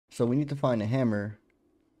So we need to find a hammer.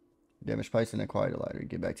 Damage price and acquire the lighter.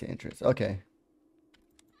 Get back to entrance. Okay.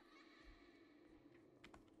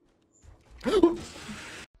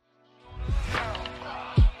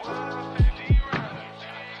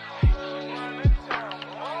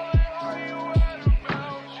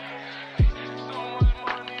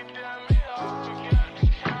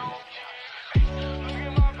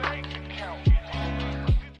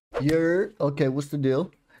 Okay, what's the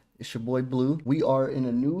deal? It's your boy Blue. We are in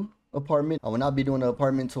a new apartment. I will not be doing an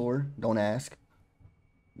apartment tour. Don't ask.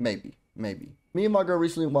 Maybe. Me and my girl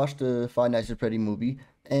recently watched the Nights At Freddy movie,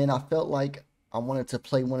 and I felt like I wanted to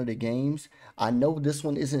play one of the games. I know this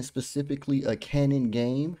one isn't specifically a canon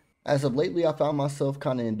game. As of lately, I found myself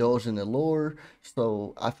kind of indulged in the lore,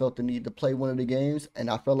 so I felt the need to play one of the games, and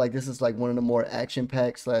I felt like this is like one of the more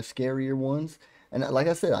action-packed / scarier ones. And like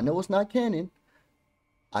I said, I know it's not canon.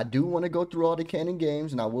 I do want to go through all the canon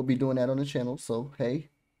games, and I will be doing that on the channel, so hey,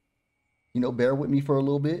 you know, bear with me for a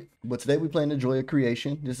little bit. But today we playing the Joy of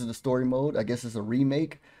Creation. This is the story mode. I guess it's a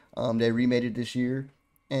remake. They remade it this year,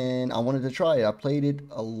 and I wanted to try it. I played it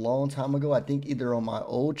a long time ago, I think either on my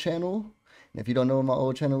old channel. And if you don't know what my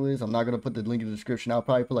old channel is, I'm not going to put the link in the description. I'll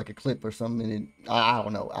probably put like a clip or something in it. I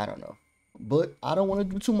don't know. But I don't want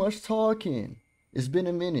to do too much talking. It's been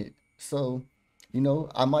a minute. So, you know,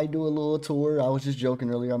 I might do a little tour. I was just joking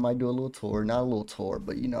earlier. I might do a little tour. Not a little tour,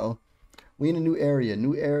 but you know. We in a new area,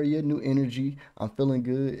 new energy. I'm feeling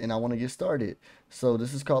good and I want to get started. So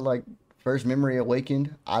this is called like First Memory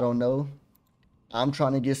Awakened. I don't know. I'm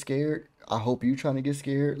trying to get scared. I hope you trying to get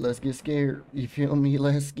scared. Let's get scared. You feel me?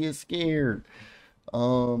 Let's get scared. I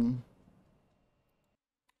don't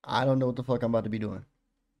know what the fuck I'm about to be doing.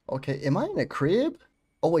 Okay, am I in a crib?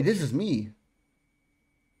 Oh wait, this is me.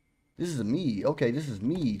 This is me. Okay, this is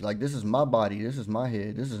me. Like this is my body. This is my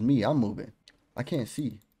head. This is me. I'm moving. I can't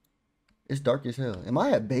see. It's dark as hell. Am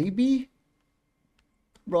I a baby?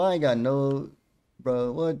 Bro, I ain't got no...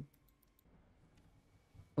 Bro, what?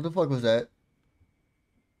 What the fuck was that?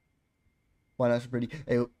 Why not so pretty?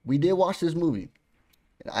 Hey, we did watch this movie.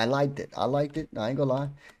 I liked it. I ain't gonna lie.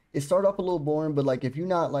 It started off a little boring, but like if you're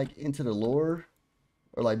not like into the lore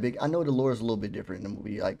or like big... I know the lore is a little bit different in the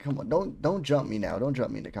movie. Like, come on. Don't jump me now. Don't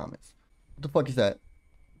jump me in the comments. What the fuck is that?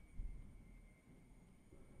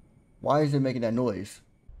 Why is it making that noise?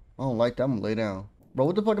 I don't like that. I'm gonna lay down. Bro,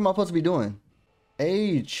 what the fuck am I supposed to be doing?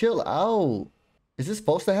 Hey, chill out. Is this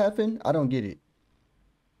supposed to happen? I don't get it.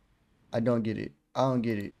 I don't get it.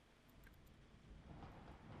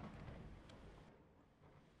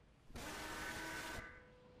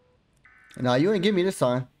 Nah, you ain't get me this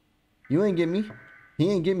time. You ain't get me.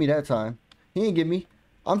 He ain't get me that time. He ain't get me.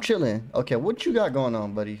 I'm chilling. Okay, what you got going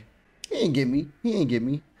on, buddy? He ain't get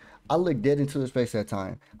me. I looked dead into his face that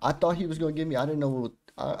time. I thought he was gonna get me. I didn't know what...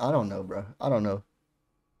 I don't know, bro. I don't know.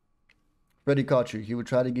 Freddy caught you. He would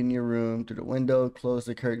try to get in your room through the window, close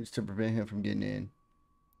the curtains to prevent him from getting in.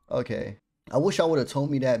 Okay. I wish I would have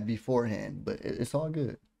told me that beforehand, but it's all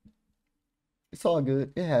good. It's all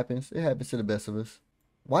good. It happens. It happens to the best of us.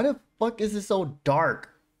 Why the fuck is it so dark?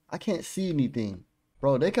 I can't see anything.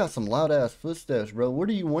 Bro, they got some loud ass footsteps, bro. What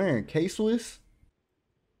are you wearing? K-Swiss?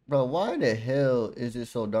 Bro, why the hell is it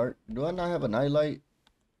so dark? Do I not have a nightlight?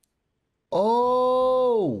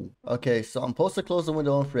 Oh! Okay, so I'm supposed to close the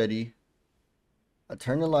window on Freddy. I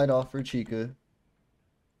turn the light off for Chica.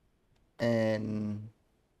 And...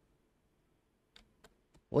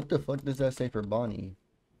 what the fuck does that say for Bonnie?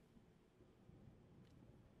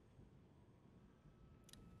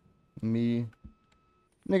 Me.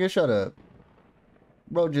 Nigga, shut up.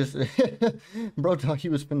 Bro just... bro thought he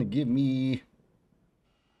was finna get me.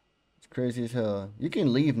 It's crazy as hell. You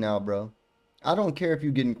can leave now, bro. I don't care if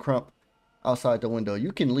you getting crump outside the window.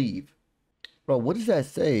 You can leave. Bro, what does that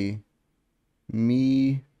say?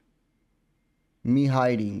 Me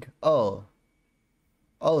hiding. Oh,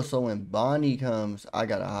 so when Bonnie comes, I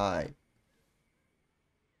gotta hide.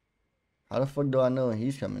 How the fuck do I know when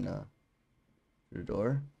he's coming now? Through the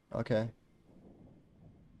door? Okay.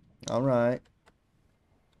 Alright.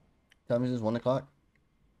 Time is just 1 o'clock.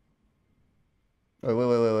 Wait.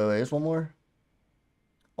 There's one more?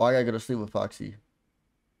 Oh, I gotta go to sleep with Foxy.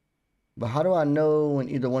 But how do I know when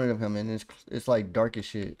either one of them come in? It's like dark as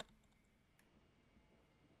shit.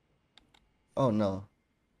 Oh no.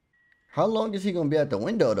 How long is he gonna be at the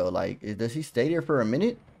window though? Like, does he stay there for a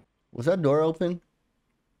minute? Was that door open?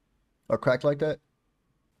 Or cracked like that?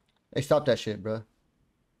 Hey, stop that shit, bro.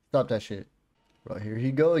 Stop that shit. Bro, here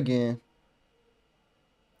he go again.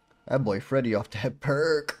 That boy Freddy off that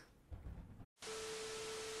perk.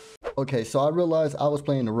 Okay, so I realized I was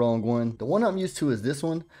playing the wrong one. The one I'm used to is this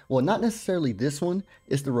one. Well, not necessarily this one.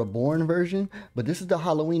 It's the Reborn version, but this is the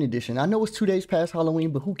Halloween edition. I know it's 2 days past Halloween,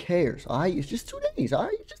 but who cares? All right, it's just 2 days. All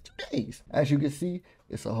right, it's just 2 days. As you can see,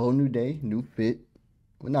 it's a whole new day, new fit.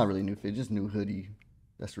 Well, not really new fit, just new hoodie.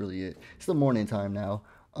 That's really it. It's the morning time now.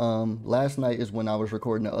 Last night is when I was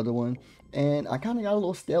recording the other one, and I kind of got a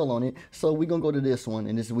little stale on it, so we're gonna go to this one,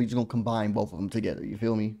 and we just gonna combine both of them together, you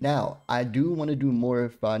feel me? Now, I do want to do more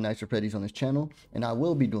Five Nights at Freddy's on this channel, and I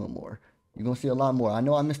will be doing more. You're gonna see a lot more. I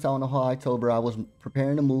know I missed out on the whole October. I was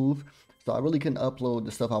preparing to move, so I really couldn't upload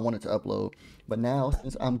the stuff I wanted to upload. But now,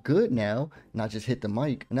 since I'm good now, and I just hit the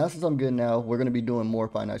mic, and now since I'm good now, we're gonna be doing more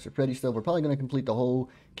Five Nights at Freddy stuff. We're probably gonna complete the whole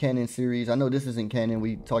canon series. I know this isn't canon.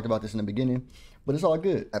 We talked about this in the beginning, but it's all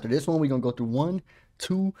good. After this one, we're gonna go through 1,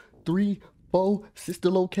 2, 3, 4, sister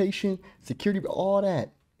location, security, all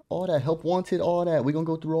that, help wanted, all that. We're gonna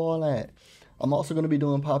go through all that. I'm also gonna be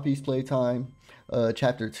doing Poppy's Playtime,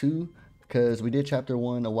 chapter 2, because we did chapter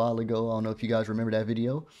 1 a while ago. I don't know if you guys remember that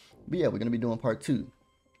video, but yeah, we're gonna be doing part 2.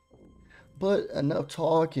 But enough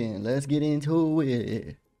talking, let's get into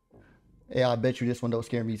it. Hey, I bet you this one don't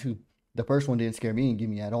scare me too. The first one didn't scare me and give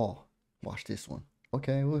me at all. Watch this one.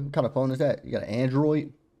 Okay, what kind of phone is that? You got an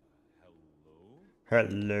Android? Hello? Hello.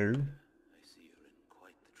 I see you're in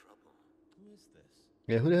quite the trouble. Who is this?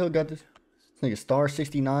 Yeah, who the hell got this? This nigga Star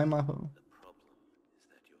 69 my phone. The problem is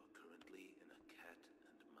that you're currently in a cat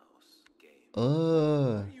and mouse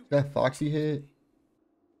game. That Foxy head?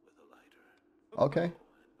 With a lighter. Okay. And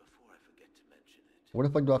before I forget to mention it, Where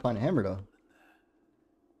the fuck do I find a hammer though?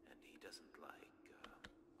 and he doesn't like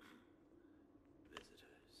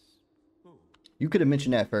visitors. Who? You could have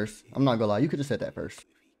mentioned that first. I'm not gonna lie, you could have said that first. If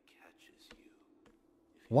he catches you,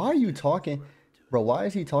 Why are you talking? Bro, why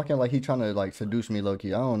is he talking like he's trying to like seduce me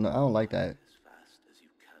low-key? I don't know. I don't like that. as fast as you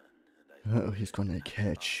can, and I Oh, he's gonna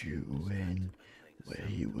catch you and what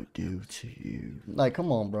he would do to you. Like,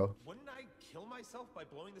 come on, bro. Wouldn't I kill myself by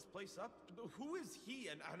blowing this place up? Who is he,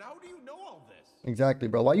 and how do you know all this? Exactly,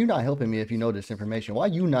 bro. Why you not helping me if you know this information? Why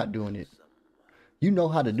you not doing it? You know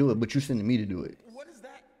how to do it, but you sending me to do it. What is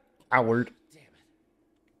that? Coward. Damn it.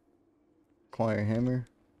 Acquire hammer.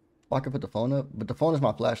 Oh, I can put the phone up, but the phone is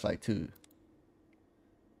my flashlight too.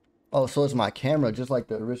 Oh, so it's my camera, just like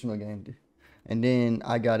the original game did. And then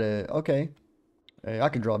I gotta, okay. Hey, I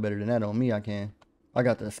can draw better than that on me, I can. I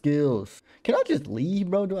got the skills. Can I just leave,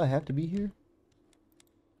 bro? Do I have to be here?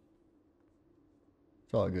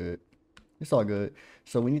 It's all good. It's all good.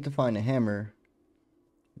 So we need to find a hammer.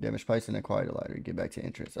 Damage price and acquire the lighter. Get back to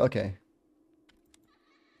entrance. Okay.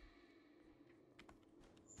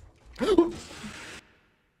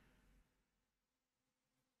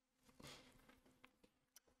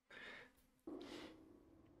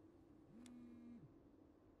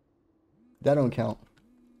 That don't count.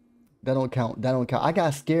 That don't count. That don't count. I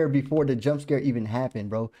got scared before the jump scare even happened,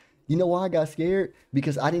 bro. You know why I got scared?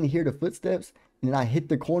 Because I didn't hear the footsteps, and then I hit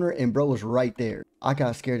the corner, and bro was right there. I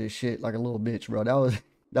got scared as shit like a little bitch, bro.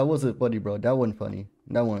 That wasn't funny, bro. That wasn't funny.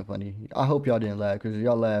 That wasn't funny. I hope y'all didn't laugh, because if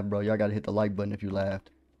y'all laughed, bro, y'all gotta hit the like button if you laughed.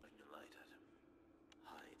 point your light at him.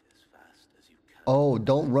 Hide as fast as you can. Oh,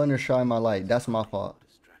 don't run or shine my light. That's my fault.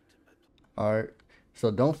 Distract him by Alright. So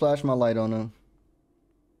don't flash my light on him.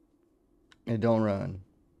 And don't run.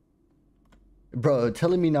 Bro,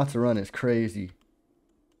 telling me not to run is crazy.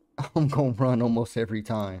 I'm gonna run almost every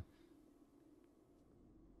time.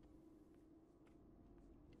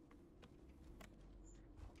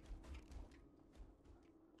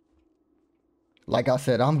 Like I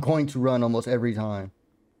said, I'm going to run almost every time.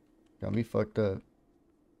 Got me fucked up.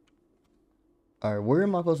 Alright, where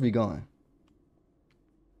am I supposed to be going?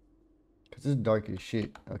 Because it's dark as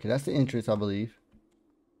shit. Okay, that's the entrance, I believe.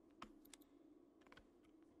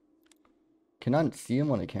 Can I see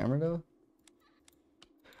him on the camera, though?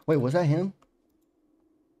 Wait, was that him?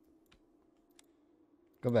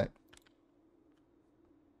 Go back.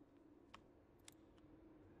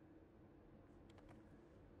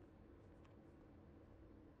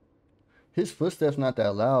 His footsteps not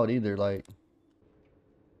that loud either, like.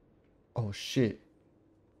 Oh, shit.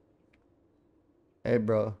 Hey,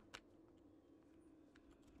 bro.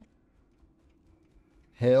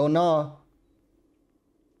 Hell nah.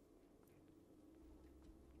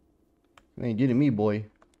 You ain't getting me, boy.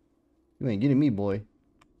 You ain't getting me, boy.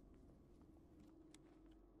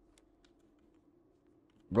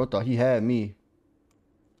 Bro thought he had me.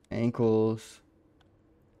 Ankles.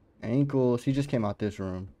 Ankles. He just came out this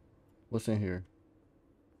room. What's in here?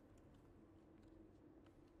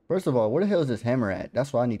 First of all, where the hell is this hammer at?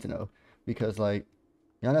 That's what I need to know. Because, like,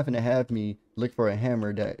 y'all not gonna have me look for a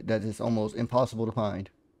hammer that is almost impossible to find.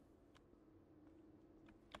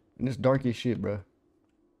 And it's dark as shit, bro.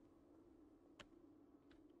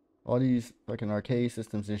 All these fucking arcade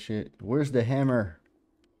systems and shit. Where's the hammer?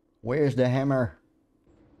 Where's the hammer?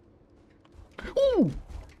 Ooh!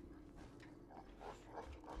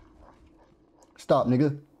 Stop,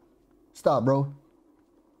 nigga. Stop, bro.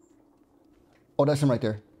 Oh, that's him right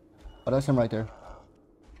there. Oh, that's him right there.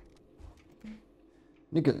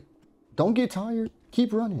 Nigga, don't get tired.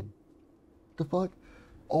 Keep running. The fuck?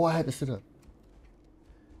 Oh, I had to sit up.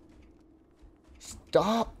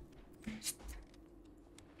 Stop.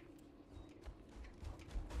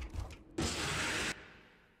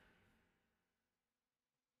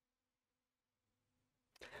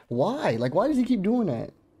 Why? Like, why does he keep doing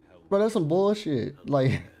that? Bro, that's some bullshit.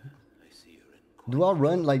 Like, do I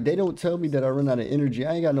run? Like, they don't tell me that I run out of energy.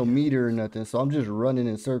 I ain't got no meter or nothing, so I'm just running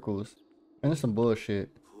in circles. And it's some bullshit.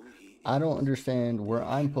 I don't understand where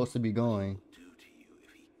I'm supposed to be going.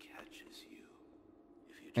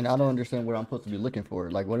 And I don't understand what I'm supposed to be looking for.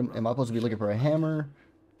 Like, what am I supposed to be looking for? A hammer?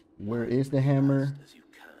 Where is the hammer?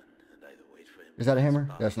 Is that a hammer?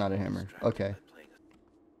 That's not a hammer. Okay.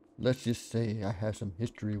 Let's just say I have some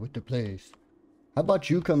history with the place. How about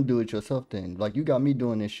you come do it yourself then? Like, you got me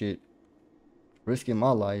doing this shit. Risking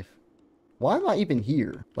my life. Why am I even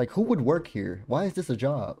here? Like, who would work here? Why is this a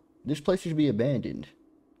job? This place should be abandoned.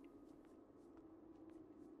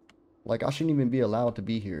 Like, I shouldn't even be allowed to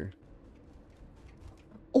be here.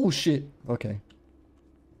 Oh, shit. Okay.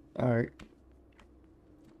 Alright.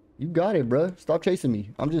 You got it, bro. Stop chasing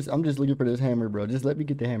me. I'm just looking for this hammer, bro. Just let me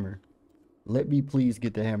get the hammer. Let me please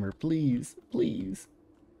get the hammer. Please. Please.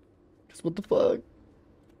 Cause what the fuck?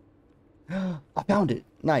 I found it.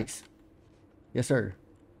 Nice. Yes, sir.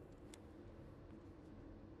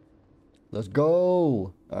 Let's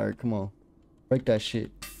go. Alright, come on. Break that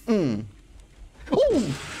shit. Ooh!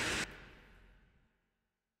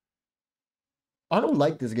 I don't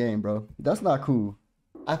like this game, bro. That's not cool.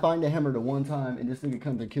 I find the hammer the one time and this nigga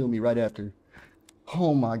comes and kill me right after.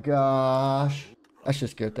 Oh my gosh. That shit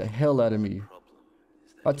scared the hell out of me.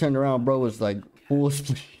 I turned around, bro, was like full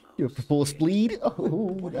speed. Full speed?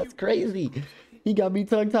 Oh, that's crazy. He got me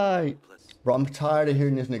tongue-tied. Bro, I'm tired of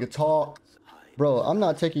hearing this nigga talk. Bro, I'm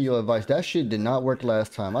not taking your advice. That shit did not work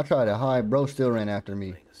last time. I tried to hide, bro, still ran after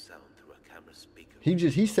me.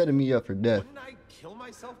 He's setting me up for death.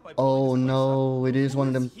 Oh no, it is one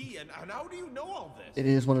of them. It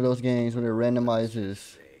is one of those games where it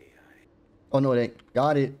randomizes. Oh no, it ain't.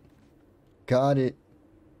 Got it. Got it.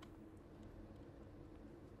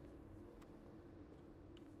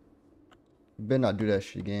 You better not do that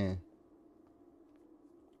shit again.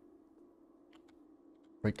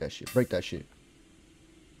 Break that shit. Break that shit.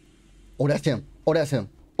 Oh, that's him. Oh, that's him.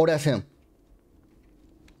 Oh, that's him.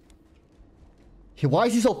 Why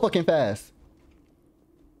is he so fucking fast?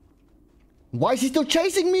 Why is he still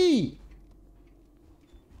chasing me?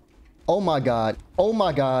 Oh my god. Oh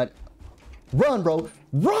my god. Run, bro.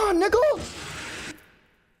 Run, nigga.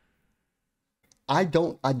 I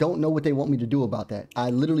don't know what they want me to do about that. I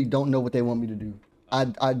literally don't know what they want me to do.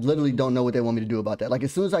 I literally don't know what they want me to do about that. Like,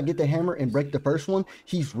 as soon as I get the hammer and break the first one,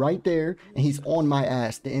 he's right there and he's on my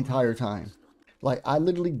ass the entire time. Like, I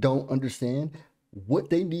literally don't understand what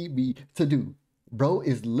they need me to do. Bro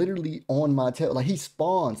is literally on my tail. Like, he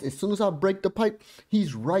spawns. As soon as I break the pipe,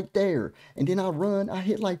 he's right there. And then I run. I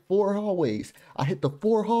hit like 4 hallways. I hit the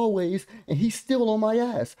 4 hallways and he's still on my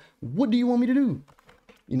ass. What do you want me to do?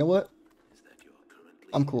 You know what?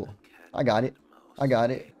 I'm cool. I got it. I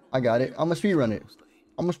got it. I got it. I'm gonna speedrun it.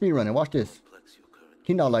 I'm gonna speedrun it. Watch this.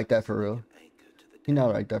 He not like that for real. He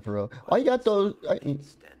not like that for real. All you got those.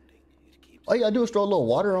 All you gotta do is throw a little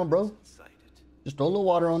water on, bro. Just throw a little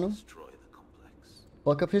water on him.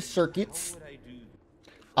 Fuck up his circuits.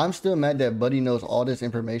 I'm still mad that Buddy knows all this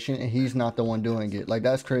information and he's not the one doing it. Like,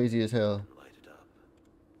 that's crazy as hell.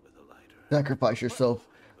 Sacrifice yourself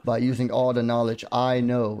by using all the knowledge I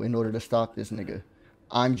know in order to stop this nigga.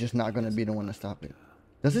 I'm just not gonna be the one to stop it.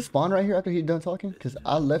 Does it spawn right here after he's done talking? Because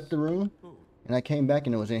I left the room and I came back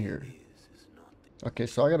and it was in here. Okay,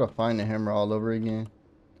 so I gotta find the hammer all over again.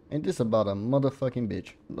 Ain't this about a motherfucking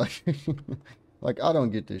bitch? Like, like, I don't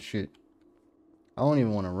get this shit. I don't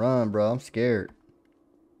even want to run, bro. I'm scared.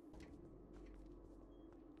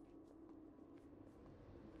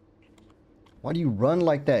 Why do you run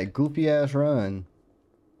like that? Goofy ass run.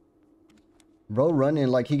 Bro running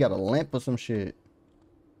like he got a limp or some shit.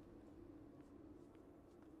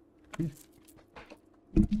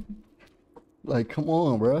 Like, come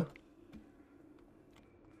on, bro.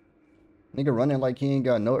 Nigga running like he ain't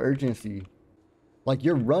got no urgency. Like,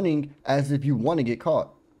 you're running as if you want to get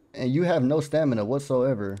caught. And you have no stamina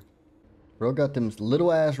whatsoever. Bro got them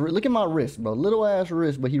little ass wrist. Look at my wrist, bro. Little ass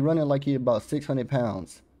wrist, but he running like he about 600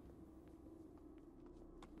 pounds.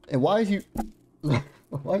 And why is he...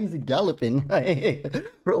 why is he galloping?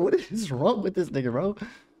 Bro, what is wrong with this nigga, bro?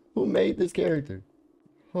 Who made this character?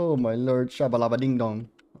 Oh my lord. Shabalaba ding dong.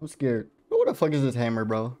 I'm scared. Bro, what the fuck is this hammer,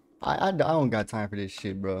 bro? I don't got time for this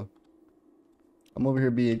shit, bro. I'm over here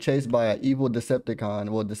being chased by an evil Decepticon.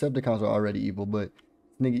 Well, Decepticons are already evil, but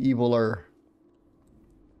nigga eviler.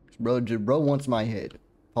 Bro wants my head.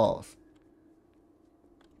 Pause.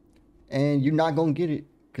 And you're not gonna get it,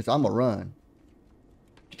 because I'ma run.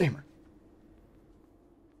 Damn her.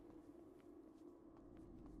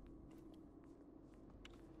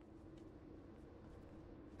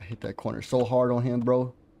 I hit that corner so hard on him,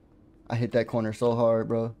 bro. I hit that corner so hard,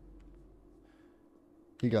 bro.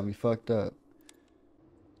 He got me fucked up.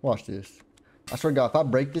 Watch this. I swear to God, if I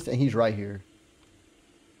break this and he's right here.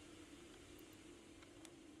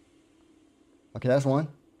 Okay, that's one.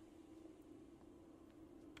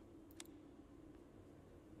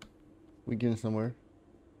 We getting somewhere.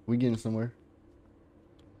 We getting somewhere.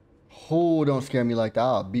 Oh, don't scare me like that.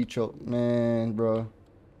 I'll beat your... Man, bro.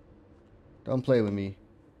 Don't play with me.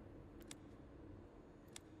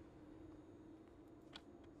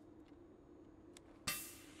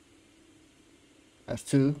 That's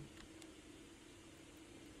two.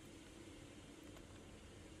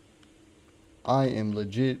 I am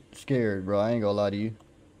legit scared, bro. I ain't gonna lie to you.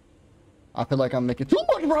 I feel like I'm making too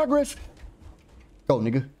much progress. Go,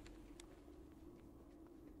 nigga.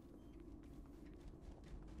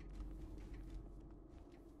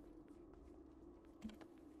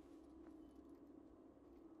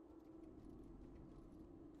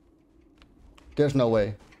 There's no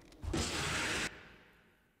way.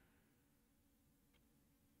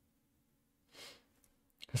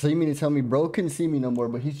 So you mean to tell me bro couldn't see me no more,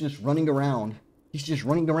 but he's just running around. He's just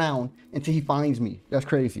running around until he finds me. That's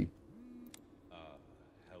crazy.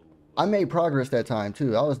 I made progress that time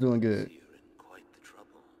too. I was doing good.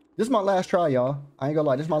 This is my last try, y'all. I ain't gonna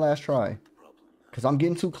lie, this is my last try. Cause I'm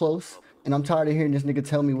getting too close and I'm tired of hearing this nigga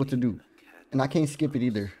tell me what to do. And I can't skip it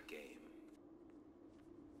either.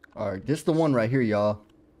 Alright, this the one right here, y'all.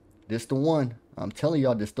 This the one. I'm telling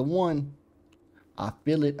y'all, this the one. I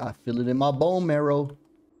feel it. I feel it in my bone marrow.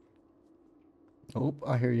 Oh,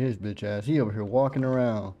 I hear his bitch ass. He over here walking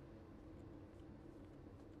around.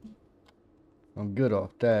 I'm good off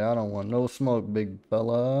that. I don't want no smoke, big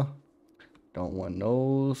fella. Don't want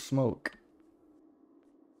no smoke.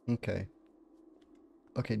 Okay.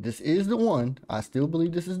 Okay, this is the one. I still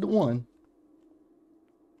believe this is the one.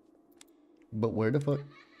 But where the fuck?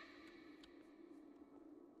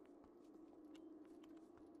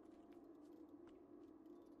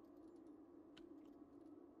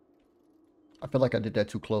 I feel like I did that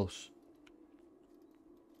too close.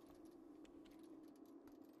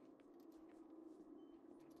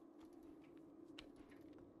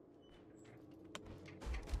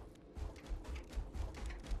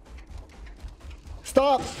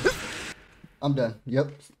 Stop! I'm done.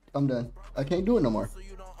 Yep, I'm done. I can't do it no more.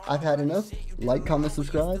 I've had enough. Like, comment,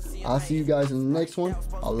 subscribe. I'll see you guys in the next one.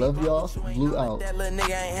 I love y'all. Blue out. That little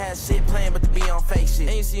nigga ain't had shit playing but to be on fake shit.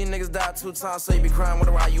 And you see niggas die 2 times, so you be crying,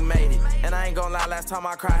 wonder why you made it. And I ain't gonna lie, last time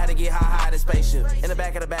I cried, had to get high in the spaceship. In the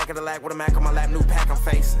back of the lack with a Mac on my lap, new pack I'm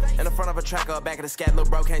facing. In the front of a tracker, back of the scat, little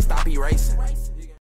bro can't stop erasing.